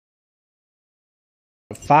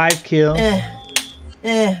5 kills.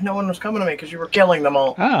 No one was coming to me because you were killing them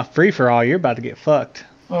all. Ah, free for all. You're about to get fucked.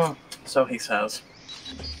 So he says.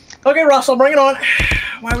 Okay, Russell, bring it on.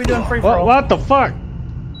 Why are we doing free for all? What the fuck?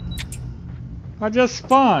 I just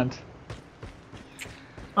spawned.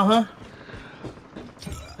 Why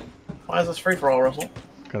is this free for all, Russell?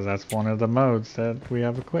 Because that's one of the modes that we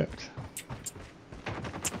have equipped.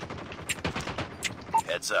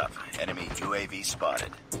 Heads up. Enemy UAV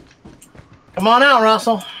spotted. Come on out,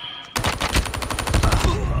 Russell.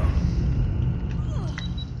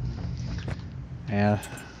 Yeah,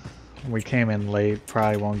 we came in late.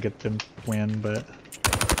 Probably won't get the win, but...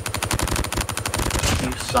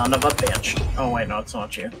 You son of a bitch. Oh, wait, no, it's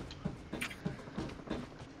not you.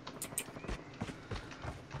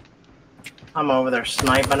 I'm over there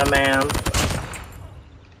sniping a man.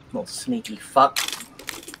 Little sneaky fuck.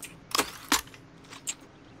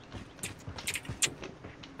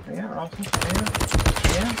 Yeah, Russell.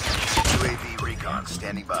 Yeah. UAV recon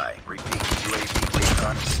standing by. Repeat. UAV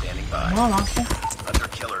recon standing by. Come on, Russell. Hunter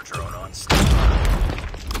killer drone on standby.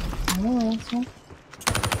 Come on, Russell.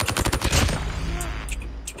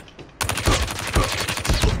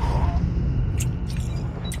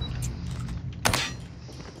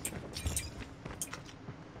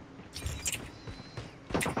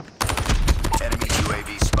 Enemy UAV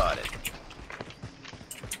spotted.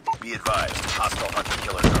 Be advised, hostile hunter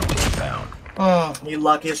killer drone inbound. Oh, you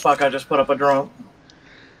lucky as fuck I just put up a drone.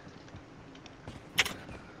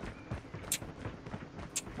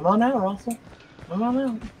 Come on now, Russell. Come on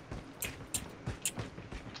now.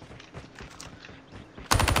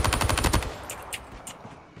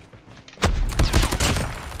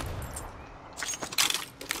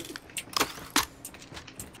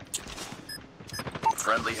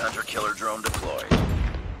 Friendly hunter killer drone deployed.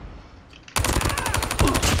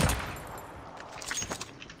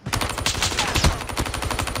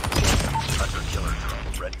 Hunter killer drone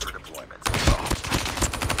ready for deployment.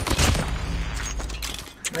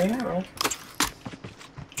 Yeah, Russell.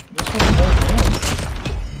 This one's more fun.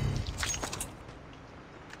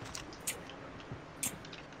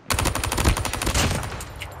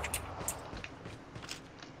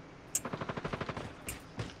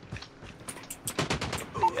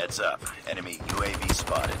 Heads up. Enemy UAV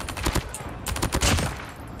spotted.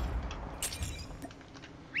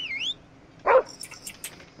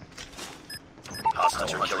 Hostile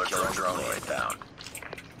hunter killer drone inbound.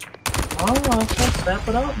 Oh, Russell, step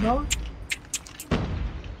it up, dog.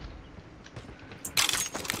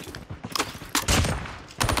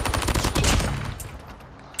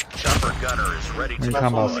 Chopper gunner is ready to You're talking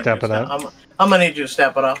about step it up. I'm gonna need you to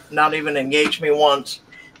step it up. Not even engage me once.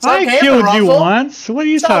 Stop I camping, killed you Russell. once. What are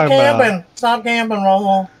you Stop talking camping. about? Stop camping,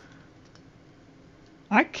 Russell.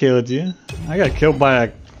 I killed you. I got killed by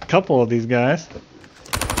a couple of these guys.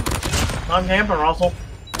 Stop camping, Russell.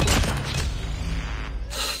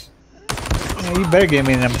 Yeah, you better give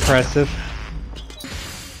me an impressive.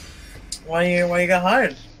 Why you got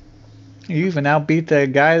hired? You even outbeat the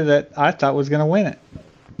guy that I thought was gonna win it,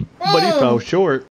 but he fell short.